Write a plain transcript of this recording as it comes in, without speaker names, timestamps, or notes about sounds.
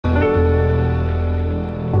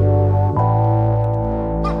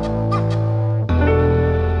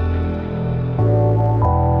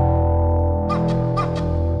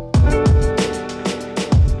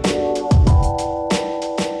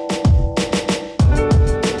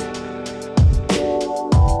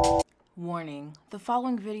The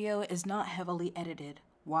following video is not heavily edited.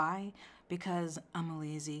 Why? Because I'm a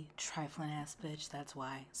lazy, trifling ass bitch, that's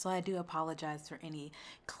why. So I do apologize for any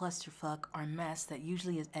clusterfuck or mess that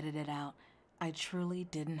usually is edited out. I truly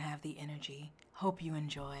didn't have the energy. Hope you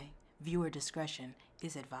enjoy. Viewer discretion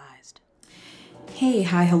is advised. Hey,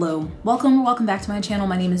 hi, hello. Welcome back to my channel.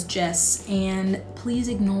 My name is Jess, and please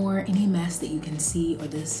ignore any mess that you can see or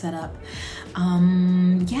this setup.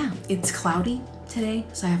 Yeah, it's cloudy today,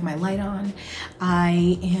 so I have my light on.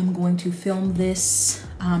 I am going to film this.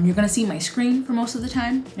 You're gonna see my screen for most of the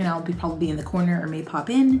time, and I'll probably be in the corner or may pop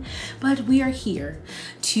in, but we are here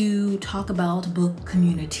to talk about Book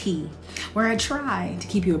CommuniTEA, where I try to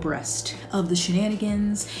keep you abreast of the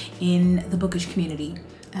shenanigans in the bookish community.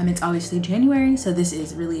 It's obviously January, so this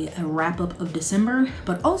is really a wrap up of December,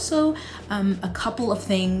 but also a couple of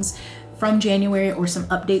things from January or some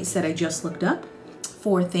updates that I just looked up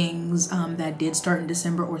for things that did start in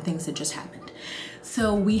December or things that just happened.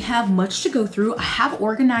 So we have much to go through. I have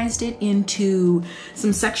organized it into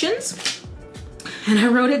some sections and I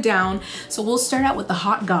wrote it down. So we'll start out with the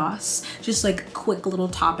hot goss, just like quick little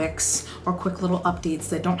topics or quick little updates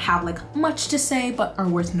that don't have like much to say but are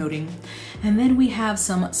worth noting. And then we have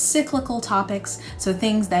some cyclical topics, so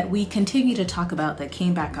things that we continue to talk about that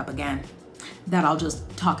came back up again, that I'll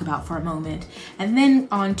just talk about for a moment. And then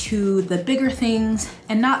on to the bigger things,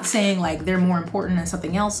 and not saying like they're more important than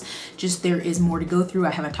something else, just there is more to go through. I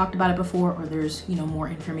haven't talked about it before, or there's, you know, more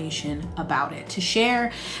information about it to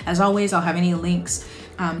share. As always, I'll have any links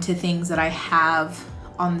to things that I have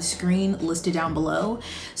on the screen listed down below.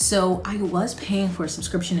 So I was paying for a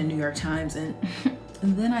subscription in New York Times, and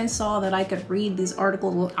and then I saw that I could read these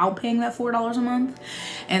articles without paying that $4 a month.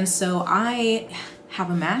 And so I have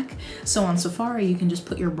a Mac. So on Safari, you can just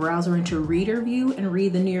put your browser into reader view and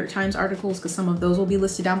read the New York Times articles, because some of those will be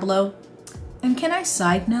listed down below. And can I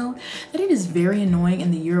side note that it is very annoying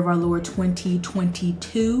in the year of our Lord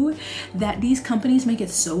 2022 that these companies make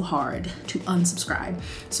it so hard to unsubscribe.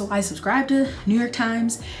 So I subscribed to New York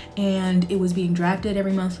Times and it was being drafted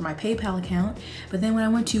every month for my PayPal account. But then when I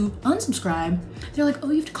went to unsubscribe, they're like,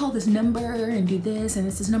 oh, you have to call this number and do this, and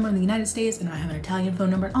it's this number in the United States, and I have an Italian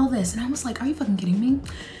phone number and all this. And I was like, are you fucking kidding me?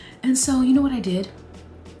 And so you know what I did?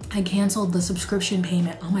 I canceled the subscription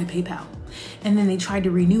payment on my PayPal. And then they tried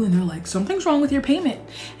to renew and they're like, something's wrong with your payment.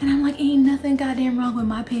 And I'm like, ain't nothing goddamn wrong with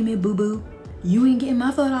my payment, boo-boo. You ain't getting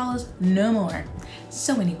my $4 no more.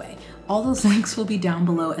 So anyway, all those links will be down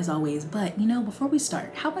below as always. But you know, before we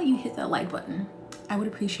start, how about you hit that like button? I would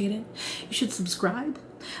appreciate it. You should subscribe.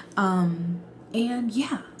 And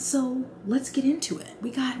yeah, so let's get into it.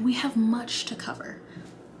 We have much to cover.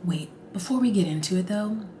 Wait, before we get into it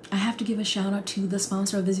though, I have to give a shout out to the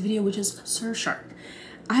sponsor of this video, which is Surfshark.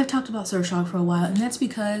 I have talked about Surfshark for a while, and that's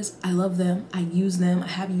because I love them. I use them. I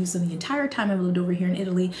have used them the entire time I've lived over here in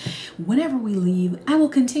Italy. Whenever we leave, I will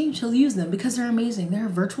continue to use them because they're amazing. They're a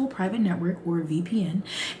virtual private network, or VPN,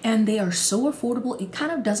 and they are so affordable. It kind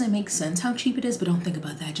of doesn't make sense how cheap it is, but don't think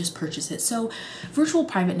about that. Just purchase it. So virtual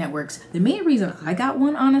private networks, the main reason I got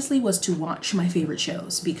one, honestly, was to watch my favorite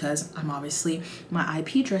shows, because I'm obviously, my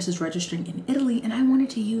IP address is registering in Italy, and I wanted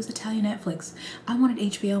to use Italian Netflix. I wanted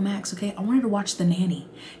HBO Max, okay? I wanted to watch The Nanny,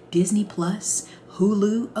 Disney Plus,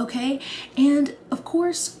 Hulu, okay? And of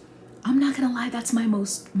course, I'm not gonna lie, that's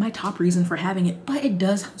my top reason for having it, but it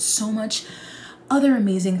does so much other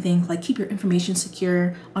amazing things, like keep your information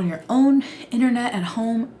secure on your own internet at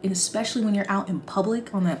home, and especially when you're out in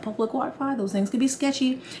public on that public Wi-Fi. Those things can be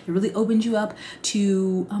sketchy. It really opens you up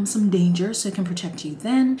to some danger, so it can protect you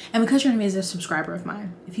then. And because you're an amazing subscriber of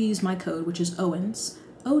mine, if you use my code, which is Owens,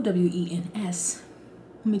 O-W-E-N-S,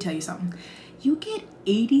 let me tell you something. You get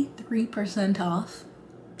 83% off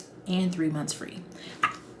and 3 months free.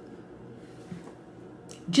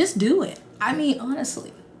 Just do it. I mean,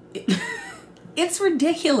 honestly, it's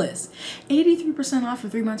ridiculous. 83% off for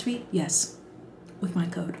 3 months free? Yes, with my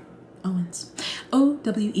code, Owens,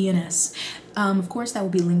 O-W-E-N-S. Of course, that will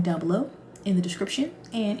be linked down below in the description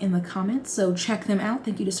and in the comments, so check them out.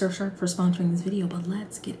 Thank you to Surfshark for sponsoring this video, but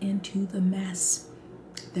let's get into the mess.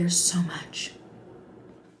 There's so much.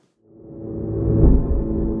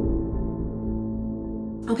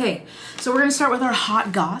 Okay, so we're gonna start with our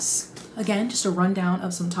hot goss. Again, just a rundown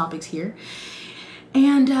of some topics here.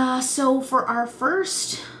 And so for our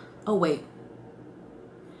first, oh wait,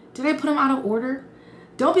 did I put them out of order?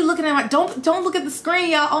 Don't be looking at my, don't look at the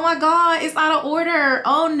screen, y'all. Oh my God, it's out of order.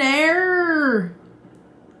 Oh no.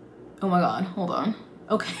 Oh my God, hold on.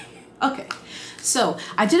 Okay, okay. So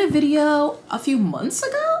I did a video a few months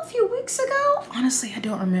ago, a few weeks ago. Honestly, I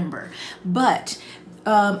don't remember, but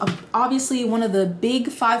obviously one of the big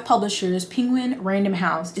 5 publishers, Penguin Random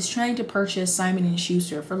House, is trying to purchase Simon &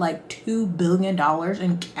 Schuster for like $2 billion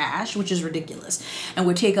in cash, which is ridiculous, and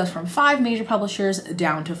would take us from 5 major publishers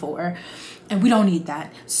down to 4. And we don't need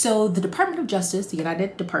that. So the Department of Justice, the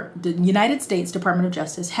United States Department of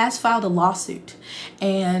Justice, has filed a lawsuit.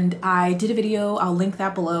 And I did a video, I'll link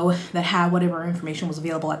that below, that had whatever information was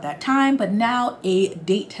available at that time. But now a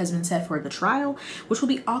date has been set for the trial, which will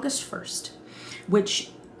be August 1st,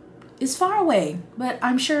 which is far away, but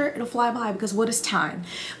I'm sure it'll fly by because what is time?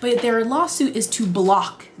 But their lawsuit is to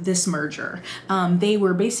block this merger. They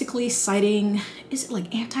were basically citing, is it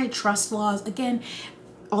like antitrust laws? Again,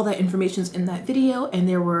 all that information's in that video, and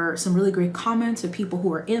there were some really great comments of people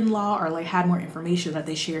who are in law or like had more information that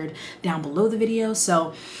they shared down below the video.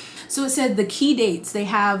 So it said the key dates, they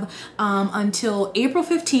have until April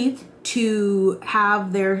 15th to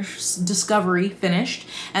have their discovery finished,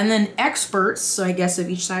 and then experts, so I guess if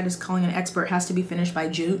each side is calling an expert, has to be finished by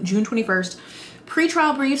June 21st.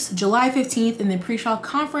 Pre-trial briefs, July 15th, and then pre-trial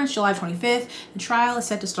conference, July 25th. The trial is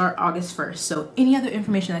set to start August 1st. So any other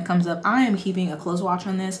information that comes up, I am keeping a close watch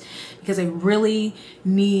on this because I really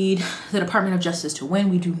need the Department of Justice to win.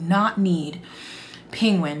 We do not need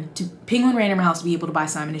Penguin Random House to be able to buy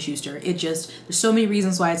Simon & Schuster. There's so many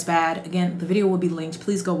reasons why it's bad. Again, the video will be linked.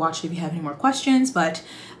 Please go watch it if you have any more questions, but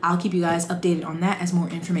I'll keep you guys updated on that as more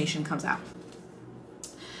information comes out.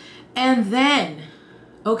 And then,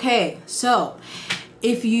 okay, so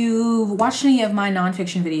if you've watched any of my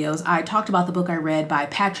nonfiction videos, I talked about the book I read by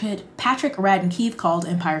Patrick Radden Keefe called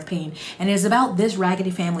Empire of Pain. And it is about this raggedy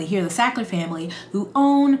family here, the Sackler family, who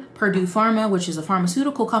own Purdue Pharma, which is a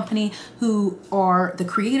pharmaceutical company, who are the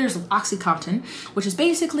creators of OxyContin, which is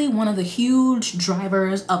basically one of the huge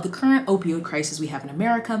drivers of the current opioid crisis we have in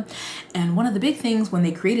America. And one of the big things when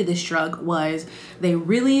they created this drug was they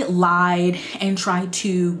really lied and tried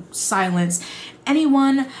to silence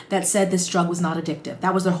anyone that said this drug was not addictive.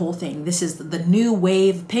 That was their whole thing. This is the new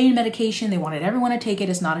wave of pain medication. They wanted everyone to take it.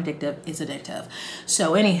 It's not addictive. It's addictive.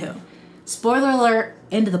 So anywho, spoiler alert,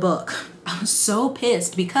 end of the book. I was so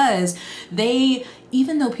pissed because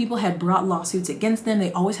even though people had brought lawsuits against them,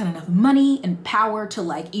 they always had enough money and power to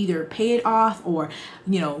like either pay it off or,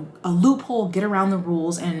 you know, a loophole, get around the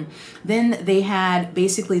rules. And then they had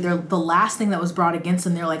basically the last thing that was brought against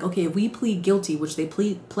them. They're like, okay, if we plead guilty, which they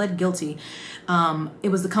pled guilty, it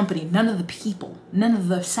was the company, none of the people, none of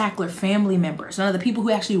the Sackler family members, none of the people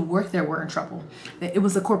who actually worked there were in trouble. It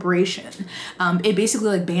was the corporation. It basically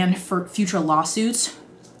like banned for future lawsuits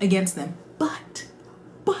against them. But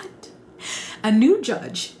a new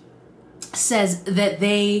judge says that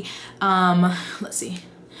they, let's see.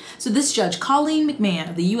 So this judge, Colleen McMahon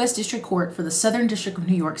of the U.S. District Court for the Southern District of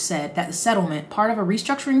New York, said that the settlement, part of a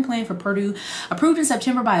restructuring plan for Purdue approved in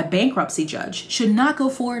September by a bankruptcy judge, should not go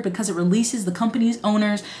forward because it releases the company's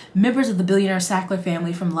owners, members of the billionaire Sackler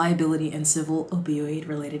family, from liability in civil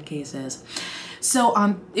opioid-related cases.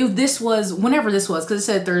 So this was, whenever this was, because it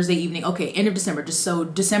said Thursday evening, okay, end of December, so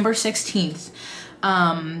December 16th,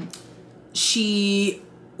 she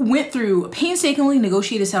went through a painstakingly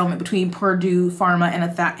negotiated settlement between Purdue Pharma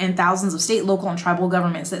and thousands of state, local, and tribal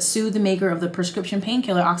governments that sued the maker of the prescription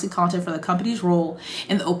painkiller OxyContin for the company's role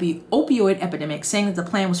in the opioid epidemic, saying that the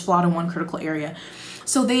plan was flawed in one critical area.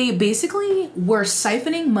 So they basically were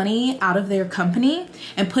siphoning money out of their company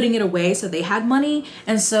and putting it away so they had money.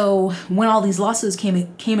 And so when all these lawsuits came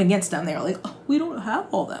against them, they were like, oh, we don't have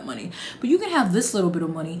all that money, but you can have this little bit of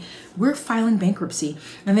money. We're filing bankruptcy.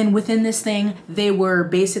 And then within this thing, they were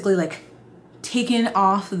basically like taken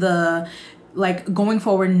off the, like going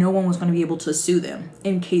forward, no one was going to be able to sue them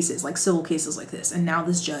in cases like civil cases like this. And now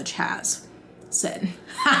this judge has said,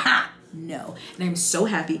 haha. No. And I'm so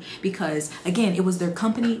happy because again, it was their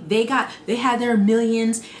company. They had their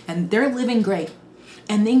millions and they're living great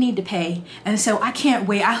and they need to pay. And so I can't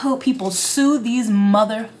wait. I hope people sue these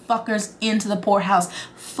motherfuckers into the poorhouse.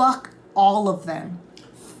 Fuck all of them.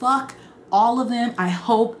 Fuck all of them. I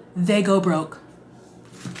hope they go broke.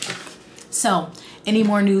 So any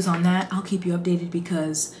more news on that, I'll keep you updated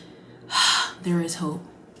because there is hope.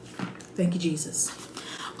 Thank you, Jesus.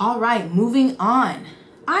 All right, moving on.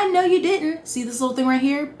 I know you didn't see this little thing right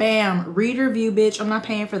here. Bam, reader view, bitch. I'm not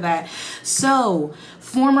paying for that. So,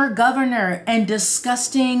 former governor and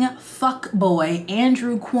disgusting fuckboy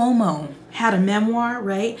Andrew Cuomo had a memoir,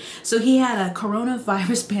 right? So he had a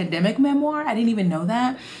coronavirus pandemic memoir. I didn't even know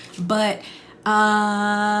that. But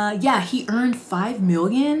yeah, he earned $5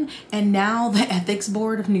 million, and now the ethics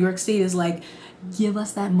board of New York State is like, give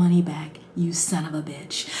us that money back, you son of a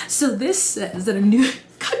bitch. So this says that a new,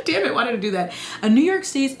 God, God damn it, why did I do that? A New York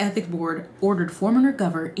State's ethics board ordered former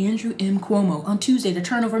Governor Andrew M. Cuomo on Tuesday to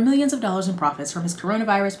turn over millions of dollars in profits from his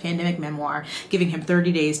coronavirus pandemic memoir, giving him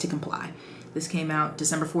 30 days to comply. This came out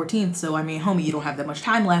December 14th, so I mean, homie, you don't have that much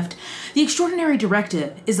time left. The extraordinary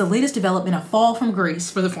directive is the latest development of fall from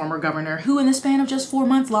grace for the former governor, who in the span of just 4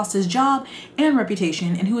 months lost his job and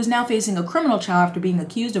reputation, and who is now facing a criminal trial after being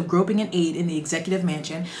accused of groping an aide in the executive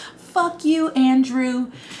mansion. Fuck you,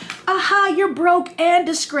 Andrew. Aha, you're broke and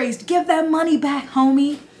disgraced. Give that money back,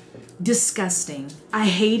 homie. Disgusting. I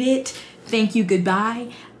hate it. Thank you,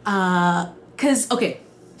 goodbye. Okay.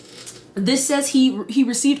 This says he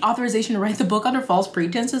received authorization to write the book under false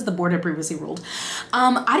pretenses, the board had previously ruled.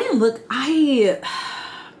 I didn't look, I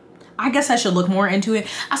guess I should look more into it.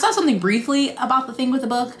 I saw something briefly about the thing with the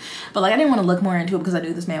book, but like I didn't want to look more into it because I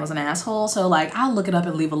knew this man was an asshole. So like I'll look it up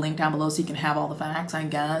and leave a link down below so you can have all the facts, I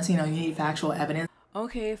guess. You know, you need factual evidence.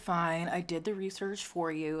 Okay, fine. I did the research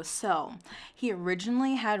for you. So he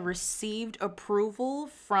originally had received approval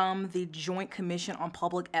from the Joint Commission on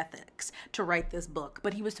Public Ethics to write this book,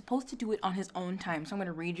 but he was supposed to do it on his own time. So I'm going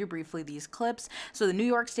to read you briefly these clips. So the New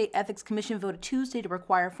York State Ethics Commission voted Tuesday to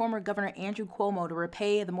require former Governor Andrew Cuomo to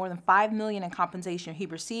repay the more than $5 million in compensation he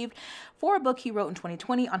received for a book he wrote in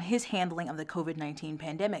 2020 on his handling of the COVID-19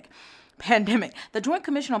 pandemic. The Joint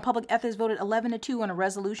Commission on Public Ethics voted 11-2 on a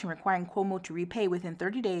resolution requiring Cuomo to repay within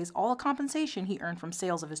 30 days all the compensation he earned from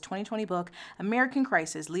sales of his 2020 book, American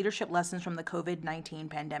Crisis: Leadership Lessons from the COVID-19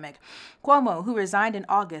 Pandemic. Cuomo, who resigned in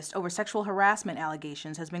August over sexual harassment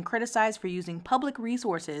allegations, has been criticized for using public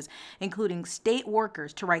resources, including state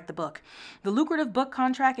workers, to write the book. The lucrative book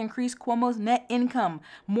contract increased Cuomo's net income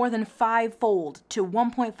more than fivefold to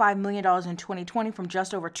 $1.5 million in 2020 from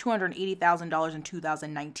just over $280,000 in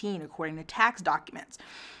 2019, according to tax documents.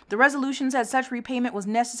 The resolution said such repayment was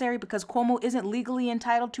necessary because Cuomo isn't legally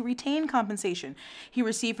entitled to retain compensation he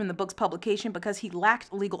received from the book's publication because he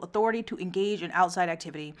lacked legal authority to engage in outside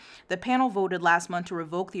activity. The panel voted last month to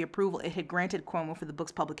revoke the approval it had granted Cuomo for the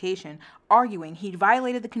book's publication, arguing he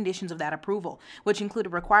violated the conditions of that approval, which included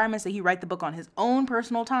requirements that he write the book on his own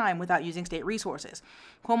personal time without using state resources.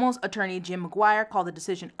 Cuomo's attorney, Jim McGuire, called the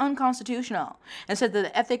decision unconstitutional and said that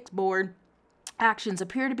the ethics board actions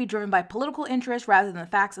appear to be driven by political interest rather than the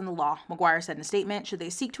facts and the law. McGuire said in a statement, should they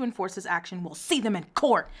seek to enforce this action, we'll see them in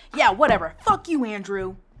court. Yeah, whatever. Fuck you,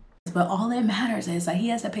 Andrew. But all that matters is that he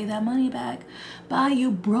has to pay that money back. Bye, you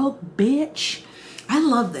broke bitch. I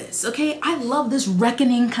love this, okay? I love this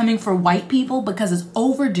reckoning coming for white people because it's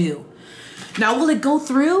overdue. Now, will it go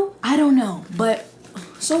through? I don't know. But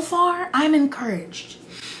so far, I'm encouraged.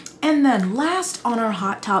 And then last on our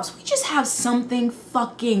hot tops, we just have something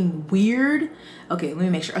fucking weird. Okay, let me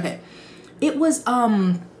make sure. Okay. It was,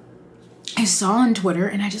 I saw on Twitter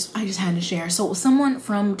and I just had to share. So it was someone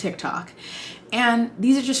from TikTok and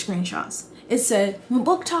these are just screenshots. It said, when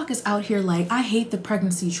Book Talk is out here like, I hate the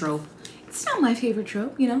pregnancy trope. It's not my favorite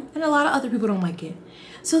trope, you know, and a lot of other people don't like it.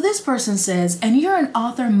 So this person says, and you're an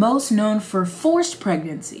author most known for forced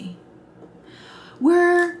pregnancy,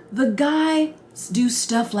 where the guy do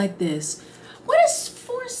stuff like this. What is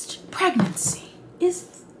forced pregnancy?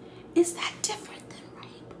 Is that different than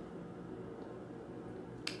rape?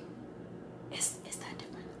 Is that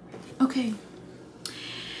different than rape? Okay.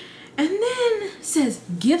 And then says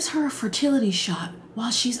gives her a fertility shot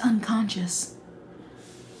while she's unconscious.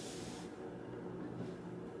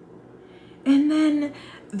 And then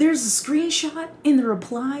there's a screenshot in the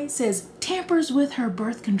reply says tampers with her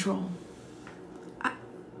birth control.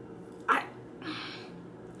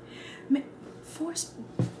 Force,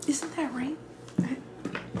 isn't that right?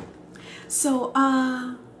 So,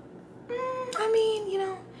 I mean, you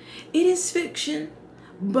know, it is fiction,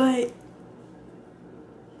 but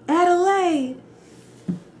Adelaide,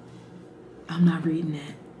 I'm not reading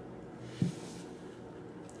it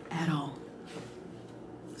at all.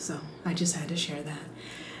 So I just had to share that.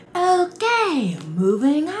 Okay,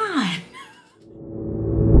 moving on.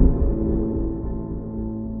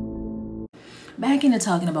 Back into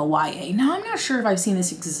talking about YA. Now, I'm not sure if I've seen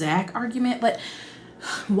this exact argument, but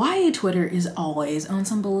YA Twitter is always on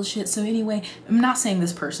some bullshit. So anyway, I'm not saying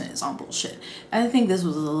this person is on bullshit. I think this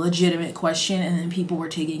was a legitimate question and then people were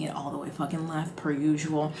taking it all the way fucking left per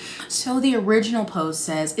usual. So the original post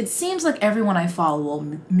says, it seems like everyone I follow,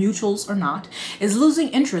 mutuals or not, is losing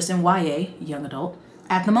interest in YA, young adult,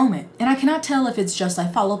 at the moment. And I cannot tell if it's just I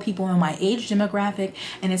follow people in my age demographic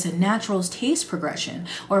and it's a natural taste progression,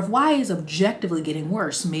 or if YA is objectively getting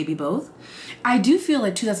worse, maybe both. I do feel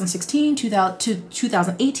like 2016 to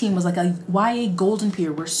 2018 was like a YA golden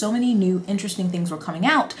period where so many new interesting things were coming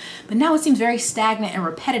out, but now it seems very stagnant and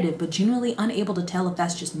repetitive, but genuinely unable to tell if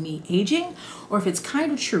that's just me aging or if it's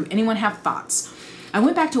kind of true. Anyone have thoughts? I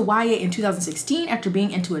went back to YA in 2016 after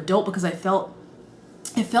being into adult because it felt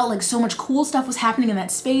like so much cool stuff was happening in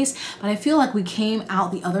that space, but I feel like we came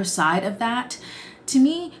out the other side of that to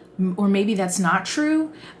me, or maybe that's not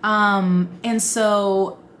true. And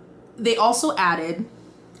so they also added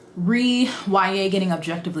YA getting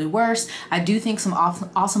objectively worse. I do think some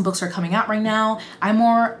awesome books are coming out right now. I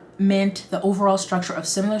more meant the overall structure of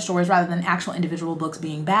similar stories rather than actual individual books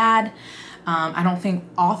being bad. I don't think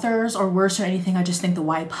authors are worse or anything. I just think the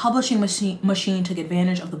YA publishing machine took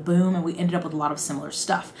advantage of the boom and we ended up with a lot of similar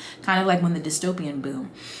stuff. Kind of like when the dystopian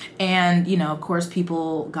boom. And, you know, of course,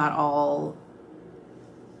 people got all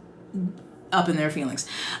up in their feelings.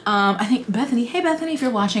 I think Bethany, hey Bethany, if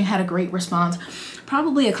you're watching, had a great response.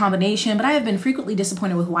 Probably a combination, but I have been frequently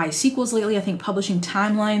disappointed with YA sequels lately. I think publishing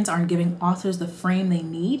timelines aren't giving authors the frame they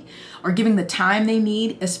need or giving the time they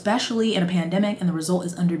need, especially in a pandemic, and the result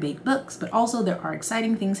is underbaked books. But also there are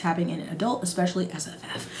exciting things happening in adult, especially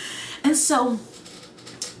SFF. And so,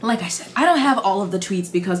 like I said, I don't have all of the tweets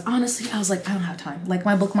because honestly, I was like, I don't have time. Like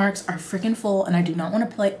my bookmarks are freaking full and I do not want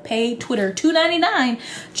to pay Twitter $2.99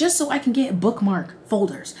 just so I can get bookmark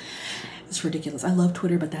folders. It's ridiculous. I love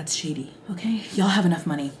Twitter, but that's shady, okay? Y'all have enough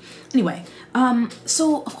money. Anyway,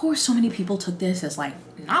 so of course so many people took this as like,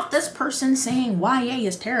 not this person saying YA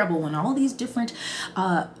is terrible when all these different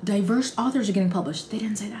diverse authors are getting published. They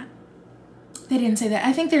didn't say that. They didn't say that.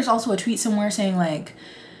 I think there's also a tweet somewhere saying like,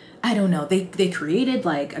 I don't know, they created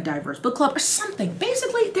like a diverse book club or something.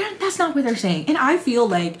 Basically, that's not what they're saying. And I feel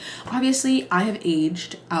like, obviously, I've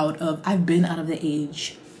been out of the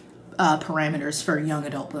age parameters for young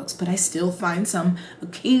adult books, but I still find some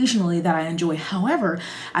occasionally that I enjoy. However,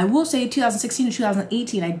 I will say 2016 to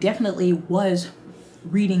 2018, I definitely was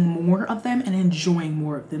reading more of them and enjoying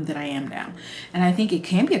more of them than I am now. And I think it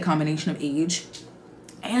can be a combination of age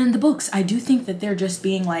and the books. I do think that they're just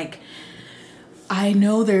being like, I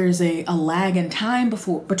know there's a lag in time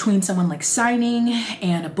between someone like signing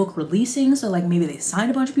and a book releasing. So like maybe they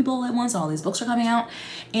signed a bunch of people at once, all these books are coming out.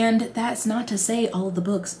 And that's not to say all of the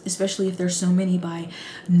books, especially if there's so many by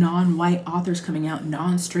non-white authors coming out,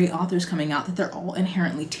 non-straight authors coming out, that they're all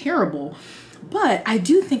inherently terrible. But I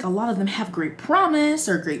do think a lot of them have great promise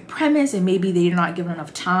or great premise, and maybe they're not given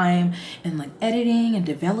enough time in like editing and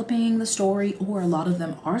developing the story, or a lot of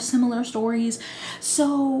them are similar stories.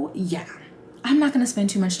 So yeah. I'm not going to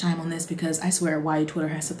spend too much time on this because I swear YA Twitter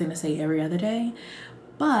has something to say every other day,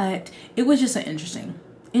 but it was just an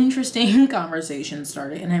interesting conversation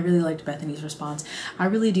started, and I really liked Bethany's response. I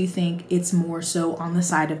really do think it's more so on the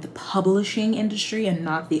side of the publishing industry and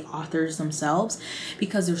not the authors themselves,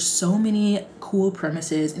 because there's so many cool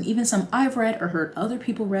premises, and even some I've read or heard other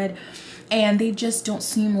people read, and they just don't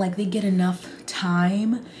seem like they get enough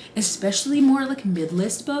time, especially more like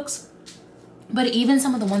mid-list books. But even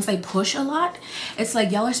some of the ones they push a lot, it's like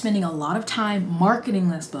y'all are spending a lot of time marketing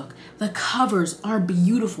this book. The covers are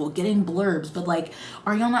beautiful, getting blurbs, but like,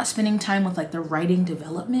 are y'all not spending time with like the writing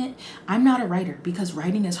development? I'm not a writer because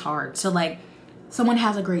writing is hard. So like, someone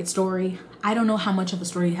has a great story. I don't know how much of a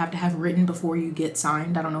story you have to have written before you get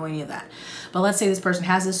signed. I don't know any of that. But let's say this person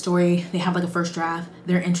has this story, they have like a first draft,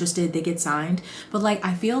 they're interested, they get signed. But like,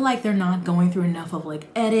 I feel like they're not going through enough of like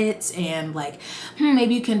edits and like,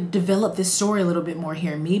 maybe you can develop this story a little bit more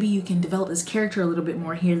here. Maybe you can develop this character a little bit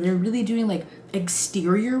more here. They're really doing like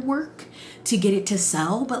exterior work to get it to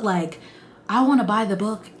sell. But like, I want to buy the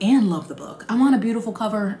book and love the book. I want a beautiful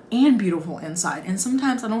cover and beautiful inside. And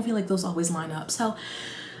sometimes I don't feel like those always line up. So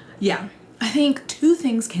yeah. I think two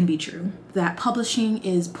things can be true: that publishing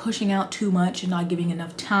is pushing out too much and not giving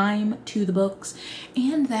enough time to the books,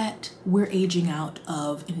 and that we're aging out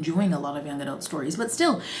of enjoying a lot of young adult stories. But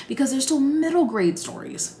still, because there's still middle grade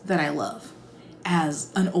stories that I love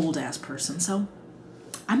as an old ass person. So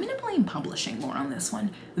I'm gonna blame publishing more on this one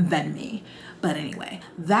than me. But anyway,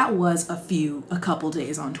 that was a couple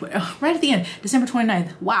days on Twitter. Right at the end, December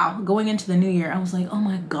 29th. Wow, going into the new year, I was like, oh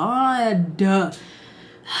my God.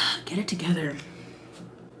 Get it together.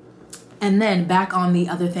 And then back on the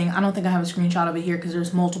other thing, I don't think I have a screenshot of it here because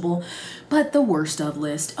there's multiple, but the worst of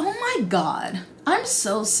list. Oh my God, I'm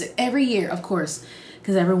so sick. Every year, of course,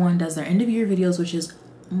 because everyone does their end of year videos, which is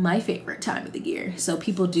my favorite time of the year. So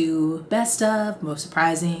people do best of, most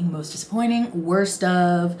surprising, most disappointing, worst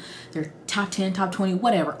of, their top 10, top 20,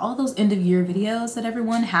 whatever. All those end of year videos that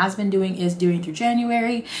everyone has been doing, is doing through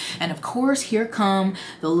January. And of course, here come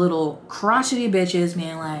the little crotchety bitches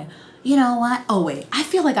being like, you know what? Oh wait, I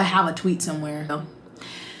feel like I have a tweet somewhere.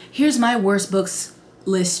 Here's my worst books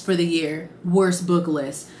list for the year. Worst book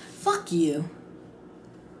list. Fuck you.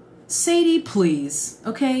 Sadie, please,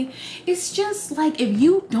 okay? It's just like, if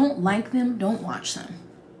you don't like them, don't watch them.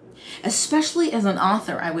 Especially as an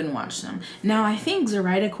author, I wouldn't watch them. Now, I think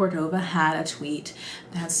Zoraida Cordova had a tweet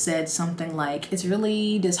that said something like, it's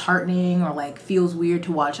really disheartening or like feels weird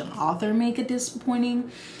to watch an author make a disappointing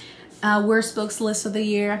worst books list of the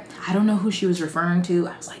year. I don't know who she was referring to.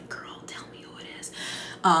 I was like, girl, tell me who it is.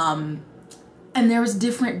 And there was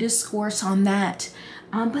different discourse on that.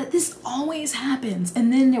 But this always happens.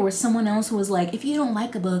 And then there was someone else who was like, if you don't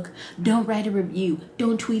like a book, don't write a review.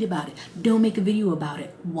 Don't tweet about it. Don't make a video about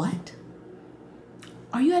it. What?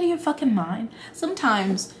 Are you out of your fucking mind?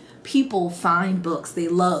 Sometimes people find books they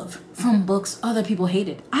love from books other people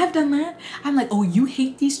hated. I've done that. I'm like, oh, you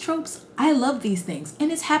hate these tropes? I love these things.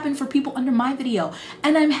 And it's happened for people under my video.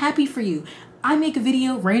 And I'm happy for you. I make a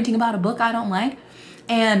video ranting about a book I don't like.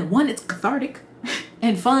 And one, it's cathartic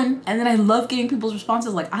and fun, and then I love getting people's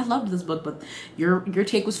responses like, I loved this book, but your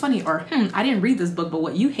take was funny, or I didn't read this book, but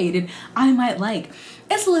what you hated I might like.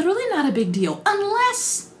 It's literally not a big deal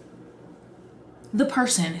unless the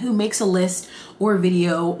person who makes a list or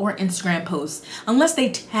video or Instagram post, unless they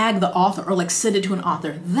tag the author or like send it to an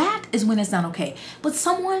author, that is when it's not okay. But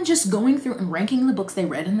someone just going through and ranking the books they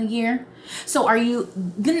read in the year, so are you,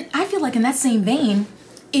 then I feel like in that same vein,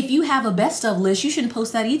 if you have a best of list, you shouldn't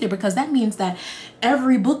post that either, because that means that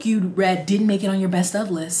every book you read didn't make it on your best of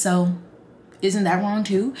list. So isn't that wrong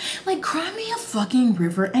too? Like, cry me a fucking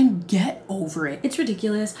river and get over it. It's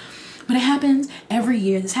ridiculous, but it happens every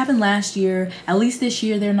year. This happened last year. At least this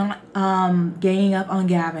year they're not ganging up on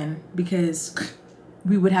Gavin, because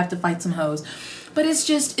we would have to fight some hoes. But it's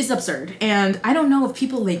just, it's absurd. And I don't know if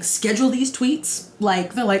people like schedule these tweets.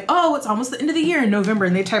 Like, they're like, oh, it's almost the end of the year in November,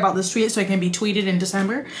 and they type out this tweet so it can be tweeted in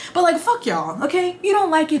December. But like, fuck y'all, okay? You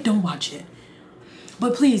don't like it, don't watch it.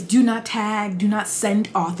 But please do not tag, do not send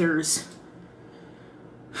authors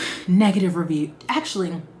negative review.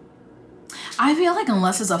 Actually, I feel like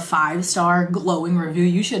unless it's a 5-star glowing review,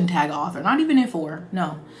 you shouldn't tag author. Not even in 4.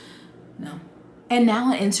 No. No. And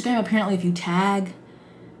now on Instagram, apparently if you tag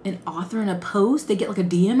an author in a post, they get like a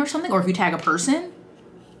DM or something, or if you tag a person,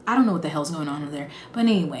 I don't know what the hell's going on over there. But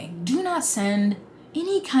anyway, do not send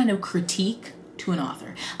any kind of critique to an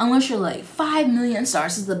author unless you're like 5 million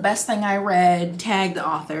stars is the best thing I read, tag the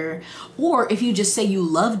author. Or if you just say you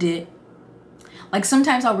loved it, like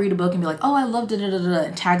sometimes I'll read a book and be like, oh, I loved it,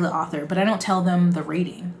 and tag the author, but I don't tell them the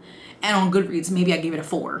rating. And on Goodreads, maybe I gave it a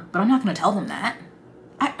 4, but I'm not gonna tell them that.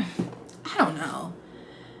 I don't know.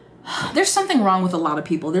 There's something wrong with a lot of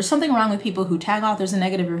people. There's something wrong with people who tag authors in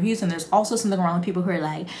negative reviews, and there's also something wrong with people who are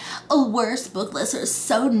like, oh, worst book lists are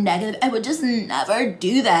so negative, I would just never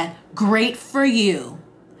do that. Great for you.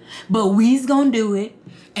 But we's gonna do it,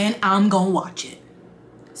 and I'm gonna watch it.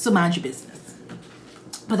 So mind your business.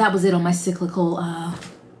 But that was it on my cyclical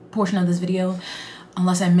portion of this video.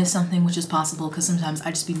 Unless I missed something, which is possible, because sometimes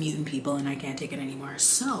I just be muting people and I can't take it anymore.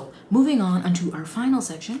 So, moving on onto our final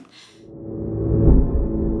section.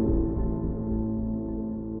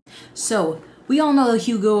 So, we all know the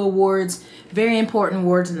Hugo Awards, very important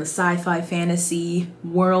awards in the sci-fi fantasy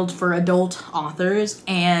world for adult authors,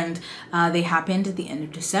 and they happened at the end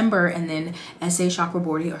of December, and then S.A.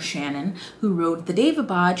 Chakraborty, or Shannon, who wrote the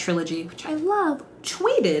Daevabad trilogy, which I love,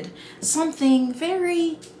 tweeted something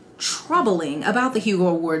very troubling about the Hugo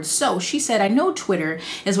Awards. So she said, I know Twitter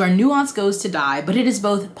is where nuance goes to die, but it is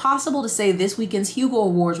both possible to say this weekend's Hugo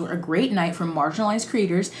Awards were a great night for marginalized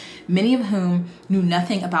creators, many of whom knew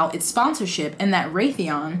nothing about its sponsorship, and that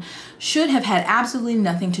Raytheon should have had absolutely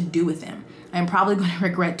nothing to do with them. I'm probably going to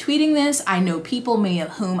regret tweeting this. I know people, many of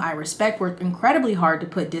whom I respect, worked incredibly hard to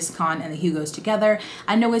put DisCon and the Hugos together.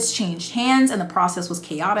 I know it's changed hands and the process was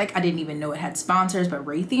chaotic. I didn't even know it had sponsors, but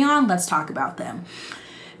Raytheon, let's talk about them.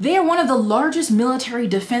 They are one of the largest military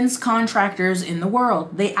defense contractors in the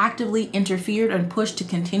world. They actively interfered and pushed to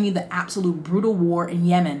continue the absolute brutal war in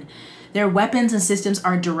Yemen. Their weapons and systems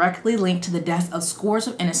are directly linked to the death of scores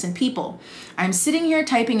of innocent people. I'm sitting here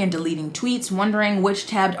typing and deleting tweets, wondering which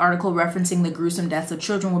tabbed article referencing the gruesome deaths of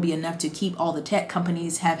children will be enough to keep all the tech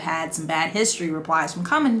companies have had some bad history replies from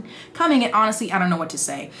coming, and honestly, I don't know what to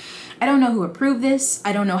say. I don't know who approved this.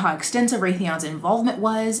 I don't know how extensive Raytheon's involvement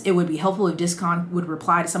was. It would be helpful if DisCon would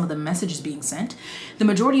reply to some of the messages being sent. The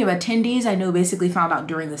majority of attendees I know basically found out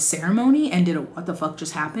during the ceremony and did a what the fuck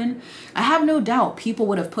just happened. I have no doubt people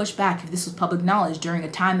would have pushed back if this was public knowledge during a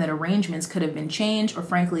time that arrangements could have been changed or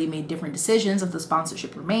frankly made different decisions if the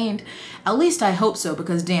sponsorship remained. At least I hope so,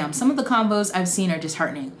 because damn, some of the combos I've seen are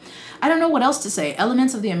disheartening. I don't know what else to say.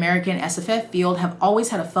 Elements of the American SFF field have always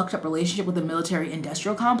had a fucked up relationship with the military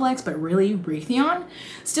industrial complex, but really, Raytheon?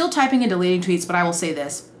 Still typing and deleting tweets, but I will say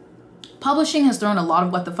this. Publishing has thrown a lot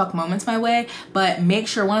of what the fuck moments my way, but make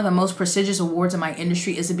sure one of the most prestigious awards in my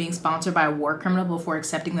industry isn't being sponsored by a war criminal before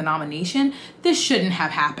accepting the nomination. This shouldn't have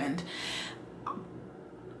happened.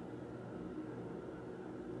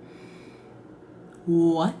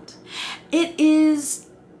 What? It is...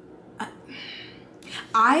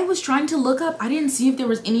 I was trying to look up, I didn't see if there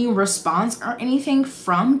was any response or anything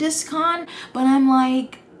from DisCon, but I'm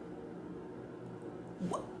like,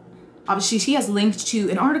 obviously she has linked to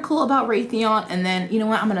an article about Raytheon, and then, you know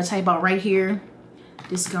what, I'm gonna type out right here,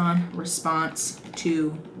 DisCon response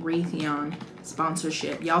to Raytheon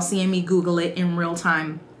sponsorship. Y'all seeing me Google it in real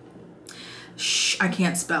time. Shh, I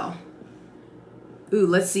can't spell. Ooh,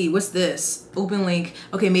 let's see, what's this? Open link.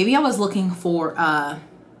 Okay, maybe I was looking for,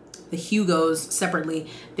 the Hugos separately.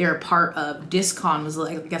 They're part of DisCon, was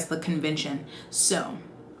like, I guess the convention. So,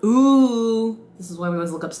 ooh, this is why we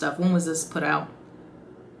always look up stuff. When was this put out?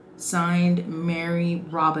 Signed, Mary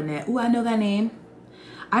Robinette. Ooh, I know that name.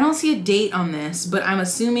 I don't see a date on this, but I'm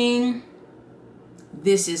assuming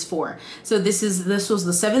this is for. So this was the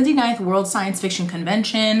 79th World Science Fiction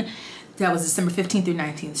Convention. That was December 15th through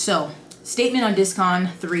 19th. So, statement on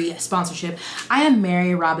DisCon 3 sponsorship. I am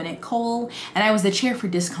Mary Robinette Cole, and I was the chair for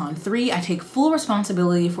DisCon 3. I take full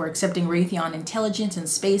responsibility for accepting Raytheon Intelligence and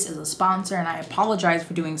Space as a sponsor, and I apologize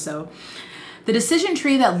for doing so. The decision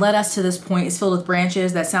tree that led us to this point is filled with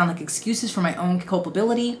branches that sound like excuses for my own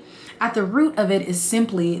culpability. At the root of it is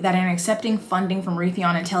simply that in accepting funding from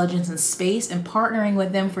Raytheon Intelligence and Space and partnering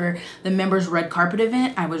with them for the members' red carpet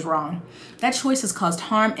event, I was wrong. That choice has caused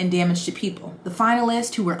harm and damage to people. The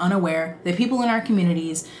finalists who were unaware, the people in our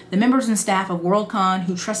communities, the members and staff of WorldCon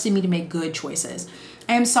who trusted me to make good choices.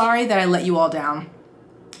 I am sorry that I let you all down.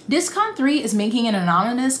 DisCon 3 is making an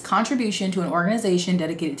anonymous contribution to an organization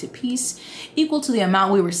dedicated to peace, equal to the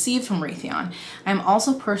amount we received from Raytheon. I am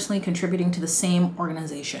also personally contributing to the same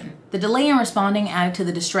organization. The delay in responding added to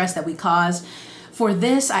the distress that we caused. For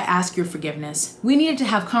this, I ask your forgiveness. We needed to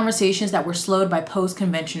have conversations that were slowed by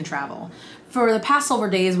post-convention travel. For the past several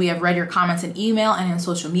days, we have read your comments in email and in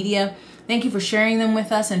social media. Thank you for sharing them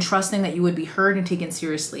with us and trusting that you would be heard and taken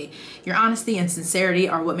seriously. Your honesty and sincerity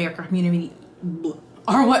are what make our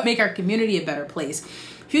community a better place.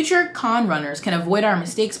 Future con runners can avoid our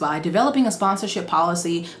mistakes by developing a sponsorship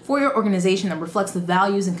policy for your organization that reflects the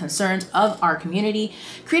values and concerns of our community,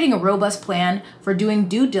 creating a robust plan for doing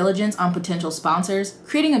due diligence on potential sponsors,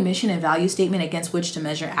 creating a mission and value statement against which to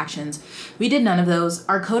measure actions. We did none of those.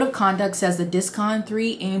 Our code of conduct says that DisCon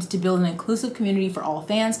 3 aims to build an inclusive community for all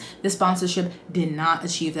fans. This sponsorship did not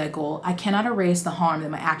achieve that goal. I cannot erase the harm that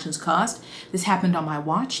my actions caused. This happened on my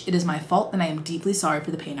watch. It is my fault, and I am deeply sorry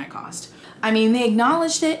for the pain I caused. I mean, they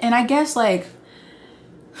acknowledged it, and I guess you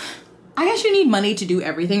need money to do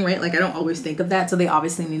everything, right? Like, I don't always think of that, so they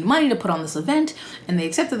obviously need money to put on this event, and they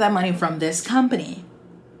accepted that money from this company.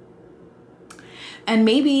 And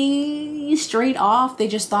maybe straight off, they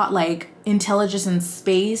just thought, like, intelligence and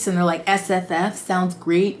space, and they're like, SFF sounds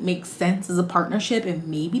great, makes sense as a partnership, and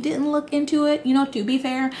maybe didn't look into it, you know, to be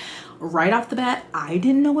fair. Right off the bat, I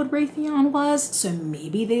didn't know what Raytheon was, so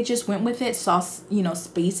maybe they just went with it, saw, you know,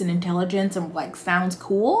 space and intelligence and like, sounds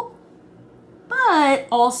cool. But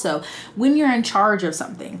also, when you're in charge of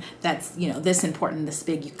something that's, you know, this important, this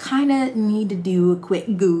big, you kind of need to do a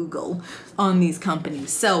quick Google on these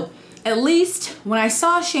companies. So at least when I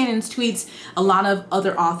saw Shannon's tweets, a lot of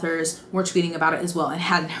other authors were tweeting about it as well and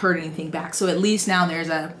hadn't heard anything back. So at least now there's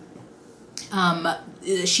a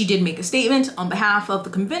she did make a statement on behalf of the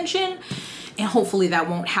convention, and hopefully that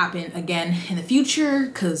won't happen again in the future,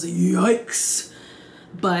 because yikes.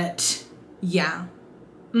 But yeah.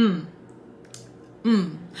 Actually,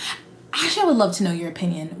 I would love to know your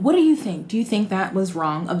opinion. What do you think? Do you think that was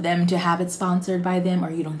wrong of them to have it sponsored by them,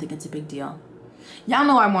 or you don't think it's a big deal? Y'all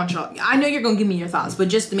know I want y'all. I know you're gonna give me your thoughts, but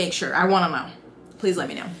just to make sure, I want to know. Please let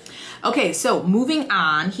me know. Okay, so moving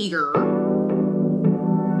on here.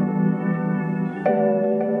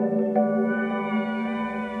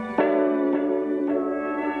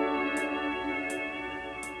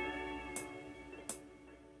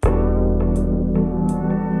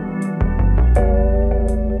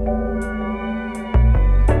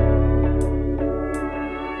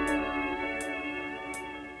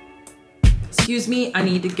 Excuse me, I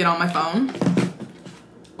need to get on my phone.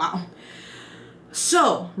 Wow.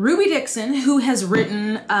 So, Ruby Dixon, who has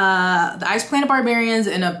written The Ice Planet Barbarians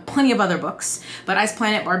and plenty of other books, but Ice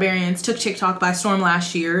Planet Barbarians took TikTok by storm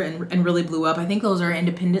last year and really blew up. I think those are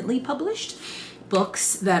independently published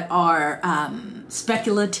books that are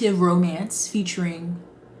speculative romance featuring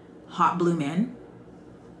hot blue men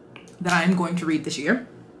that I'm going to read this year.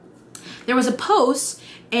 There was a post,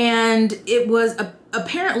 and it was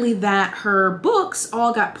apparently that her books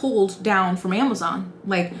all got pulled down from Amazon,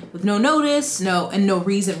 like with no notice, no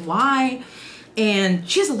reason why. And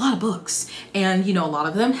she has a lot of books, and you know, a lot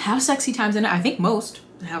of them have sexy times in it. I think most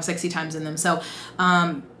have sexy times in them. So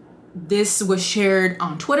this was shared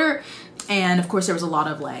on Twitter, and of course there was a lot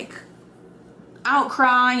of like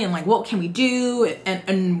outcry and like, what can we do,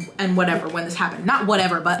 and whatever when this happened. Not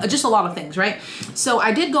whatever, but just a lot of things, right? So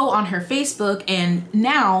I did go on her Facebook, and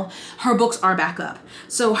now her books are back up.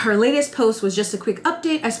 So her latest post was just a quick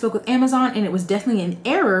update. I spoke with Amazon, and it was definitely an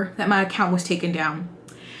error that my account was taken down.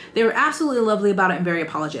 They were absolutely lovely about it and very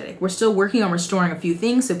apologetic. We're still working on restoring a few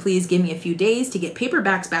things, so please give me a few days to get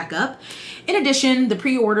paperbacks back up. In addition, the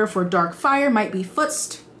pre-order for Dark Fire might be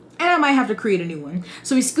futzed, and I might have to create a new one.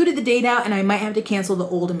 So we scooted the date out, and I might have to cancel the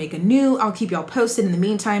old and make a new. I'll keep y'all posted. In the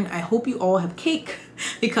meantime, I hope you all have cake,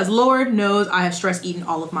 because Lord knows I have stress eating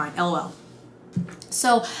all of mine, LOL.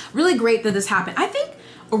 So really great that this happened. I think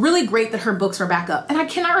really great that her books are back up. And I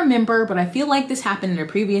cannot remember, but I feel like this happened in a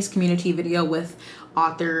previous community video with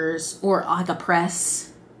authors or like a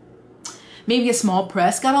press. Maybe a small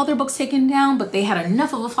press got all their books taken down, but they had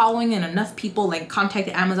enough of a following and enough people like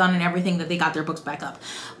contacted Amazon and everything that they got their books back up.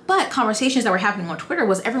 But conversations that were happening on Twitter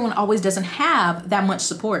was everyone always doesn't have that much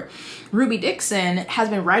support. Ruby Dixon has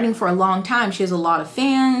been writing for a long time. She has a lot of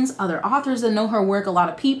fans, other authors that know her work, a lot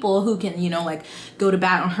of people who can, you know, like go to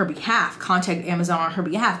bat on her behalf, contact Amazon on her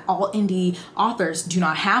behalf. All indie authors do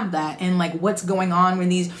not have that. And like what's going on when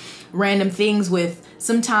these random things with,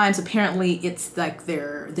 sometimes apparently it's like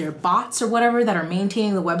their bots or whatever that are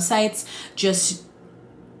maintaining the websites just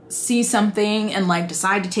see something and like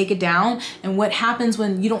decide to take it down. And what happens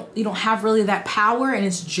when you don't have really that power and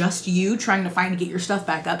it's just you trying to find to get your stuff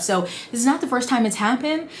back up. So this is not the first time it's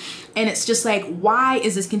happened, and it's just like, why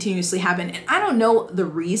is this continuously happening? And I don't know the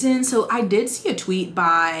reason. So I did see a tweet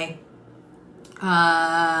by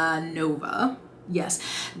Nova, yes,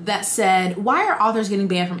 that said, why are authors getting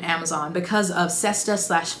banned from Amazon? Because of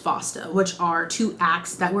SESTA/FOSTA, which are two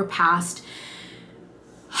acts that were passed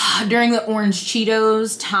during the Orange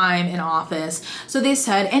Cheetos time in office. So they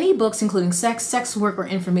said any books including sex, sex work, or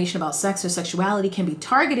information about sex or sexuality can be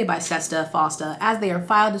targeted by SESTA/FOSTA as they are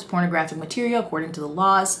filed as pornographic material according to the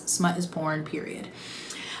laws. Smut is porn, period.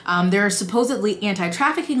 There are supposedly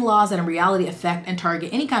anti-trafficking laws that in reality affect and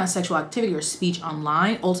target any kind of sexual activity or speech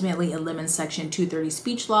online. Ultimately, it limits Section 230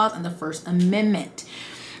 speech laws and the First Amendment.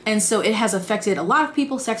 And so it has affected a lot of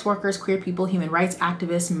people: sex workers, queer people, human rights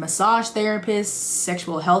activists, massage therapists,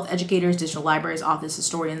 sexual health educators, digital libraries, authors,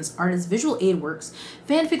 historians, artists, visual aid works,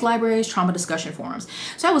 fanfic libraries, trauma discussion forums.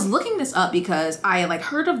 So I was looking this up because I like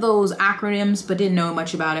heard of those acronyms but didn't know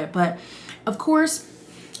much about it. But of course,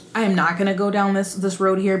 I am not gonna go down this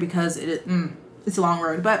road here because it's a long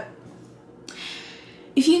road. But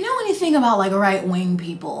if you know anything about like right-wing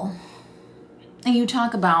people and you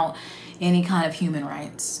talk about any kind of human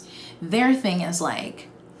rights, their thing is like,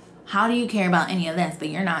 how do you care about any of this, but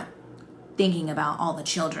you're not thinking about all the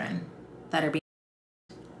children that are being.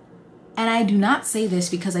 And I do not say this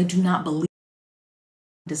because I do not believe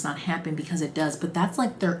it does not happen, because it does, but that's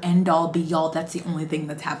like their end all be all. That's the only thing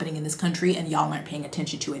that's happening in this country, and y'all aren't paying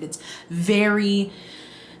attention to it. It's very,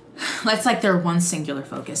 that's like their one singular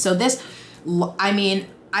focus. So this, I mean,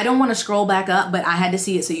 I don't want to scroll back up, but I had to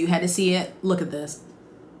see it, so you had to see it. Look at this.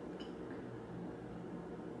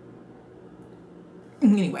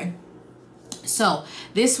 Anyway, so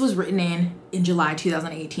this was written in July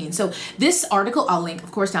 2018. So this article I'll link,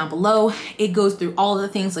 of course, down below. It goes through all of the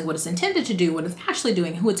things, like what it's intended to do, what it's actually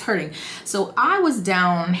doing, who it's hurting. So I was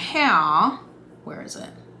down here. Where is it?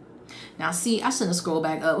 Now see, I shouldn't scroll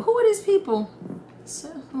back up. Who are these people? So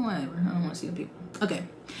whatever, I don't want to see the people. Okay,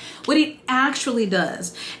 what it actually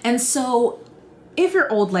does. And so if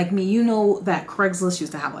you're old like me, you know that Craigslist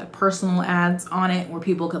used to have like personal ads on it where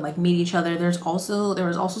people could like meet each other. There was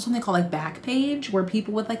also something called like Backpage where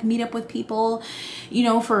people would like meet up with people, you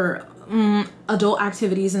know, for adult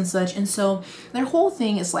activities and such. And so their whole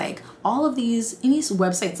thing is like all of these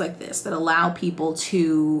websites like this that allow people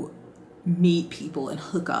to meet people and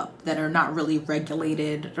hook up that are not really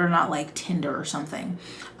regulated, or not like Tinder or something,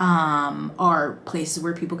 are places